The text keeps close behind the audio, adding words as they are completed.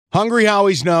Hungry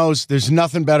Howie's knows there's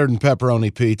nothing better than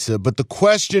pepperoni pizza, but the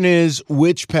question is,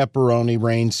 which pepperoni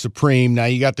reigns supreme? Now,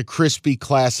 you got the crispy,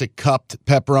 classic cupped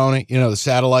pepperoni, the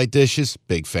satellite dishes,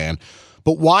 big fan.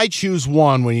 But why choose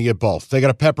one when you get both? They got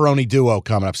a pepperoni duo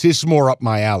coming up. See, this is more up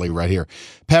my alley right here.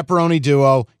 Pepperoni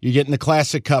duo, you're getting the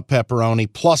classic cup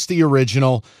pepperoni, plus the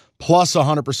original, plus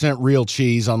 100% real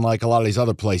cheese, unlike a lot of these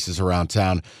other places around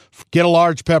town. Get a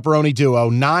large pepperoni duo,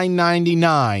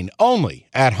 $9.99, only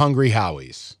at Hungry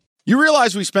Howie's. You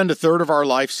realize we spend a third of our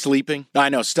life sleeping? I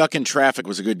know, stuck in traffic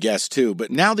was a good guess too, but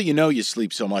now that you know you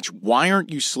sleep so much, why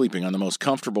aren't you sleeping on the most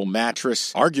comfortable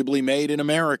mattress arguably made in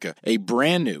America? A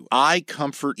brand new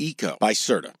iComfort Eco by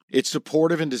Serta. It's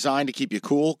supportive and designed to keep you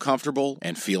cool, comfortable,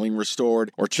 and feeling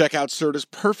restored. Or check out Serta's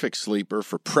Perfect Sleeper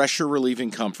for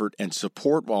pressure-relieving comfort and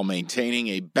support while maintaining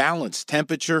a balanced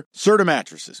temperature. Serta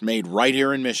mattresses made right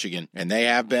here in Michigan, and they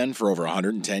have been for over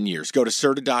 110 years. Go to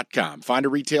Serta.com. Find a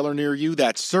retailer near you.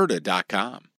 That's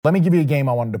Serta.com. Let me give you a game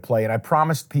I wanted to play, and I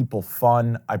promised people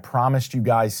fun. I promised you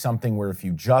guys something where if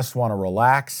you just want to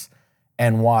relax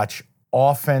and watch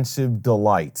offensive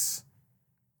delights,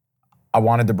 I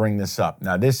wanted to bring this up.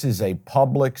 Now, this is a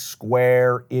public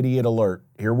square idiot alert.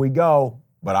 Here we go,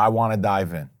 but I want to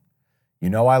dive in. You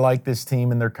know I like this team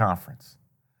in their conference.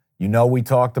 You know we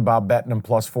talked about betting them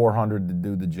plus 400 to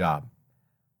do the job.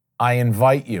 I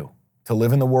invite you to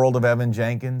live in the world of Evan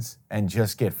Jenkins and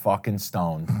just get fucking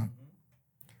stoned.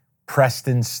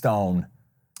 Preston Stone,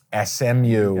 SMU.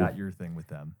 You got your thing with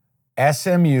them.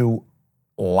 SMU,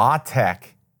 La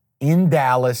Tech, in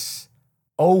Dallas,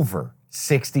 over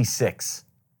 66.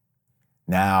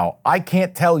 Now, I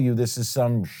can't tell you this is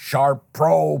some sharp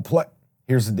pro play.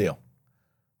 Here's the deal.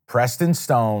 Preston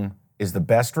Stone is the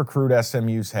best recruit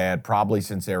SMU's had probably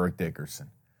since Eric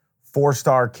Dickerson.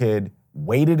 4-star kid,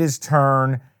 waited his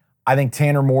turn. I think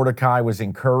Tanner Mordecai was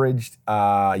encouraged.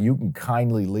 You can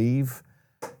kindly leave.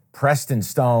 Preston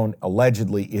Stone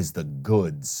allegedly is the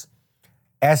goods.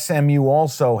 SMU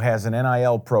also has an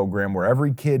NIL program where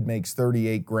every kid makes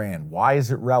 $38,000. Why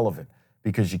is it relevant?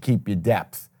 Because you keep your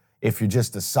depth. If you're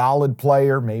just a solid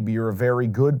player, maybe you're a very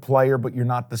good player, but you're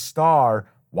not the star,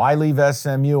 why leave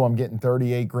SMU? I'm getting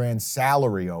 $38,000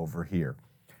 salary over here.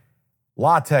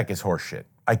 La Tech is horseshit.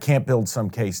 I can't build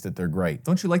some case that they're great.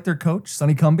 Don't you like their coach,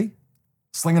 Sonny Cumbie?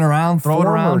 Slinging around, throwing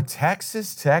around. Former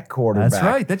Texas Tech quarterback. That's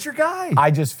right. That's your guy.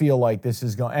 I just feel like this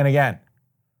is going. And again,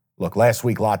 look, last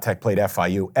week La Tech played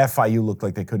FIU. FIU looked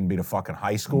like they couldn't beat a fucking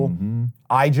high school.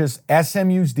 Mm-hmm.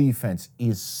 SMU's defense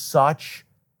is such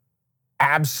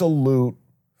absolute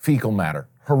fecal matter.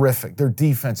 Horrific. Their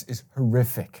defense is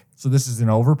horrific. So this is an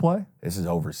overplay? This is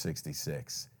over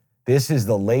 66. This is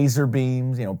the laser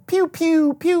beams, pew,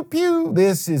 pew, pew, pew.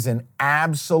 This is an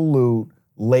absolute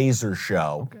laser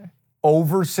show. Okay.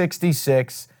 Over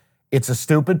 66. It's a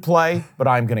stupid play, but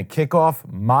I'm going to kick off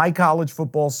my college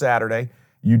football Saturday.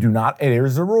 You do not,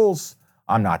 here's the rules.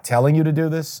 I'm not telling you to do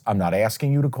this. I'm not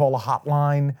asking you to call a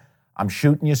hotline. I'm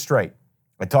shooting you straight.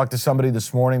 I talked to somebody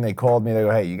this morning. They called me. They go,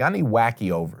 hey, you got any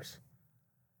wacky overs?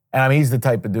 And he's the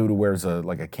type of dude who wears a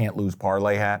can't lose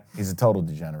parlay hat. He's a total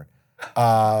degenerate.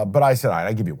 But I said, all right,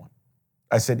 I'll give you one.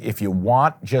 I said, if you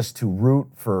want just to root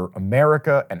for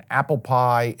America and apple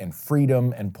pie and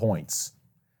freedom and points,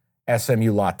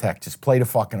 SMU La Tech, just play the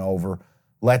fucking over.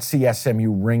 Let's see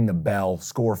SMU ring the bell,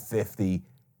 score 50,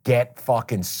 get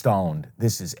fucking stoned.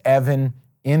 This is Evan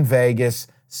in Vegas,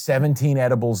 17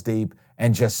 edibles deep,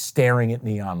 and just staring at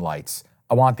neon lights.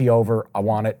 I want the over. I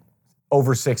want it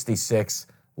over 66.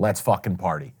 Let's fucking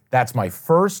party. That's my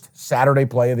first Saturday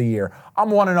play of the year. I'm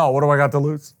 1-0. What do I got to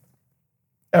lose?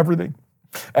 Everything.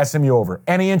 SMU over.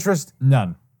 Any interest?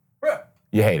 None.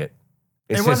 You hate it.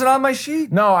 It wasn't on my sheet.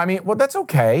 No, well, that's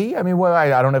okay. I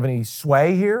don't have any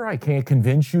sway here. I can't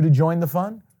convince you to join the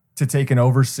fun. To take an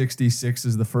over 66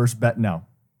 is the first bet? No.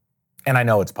 And I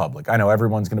know it's public. I know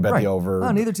everyone's going to bet the over.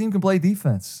 Oh, neither team can play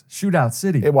defense. Shootout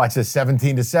city. Watch this,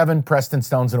 17-7. Preston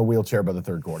Stone's in a wheelchair by the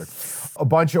third quarter. A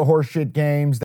bunch of horseshit games.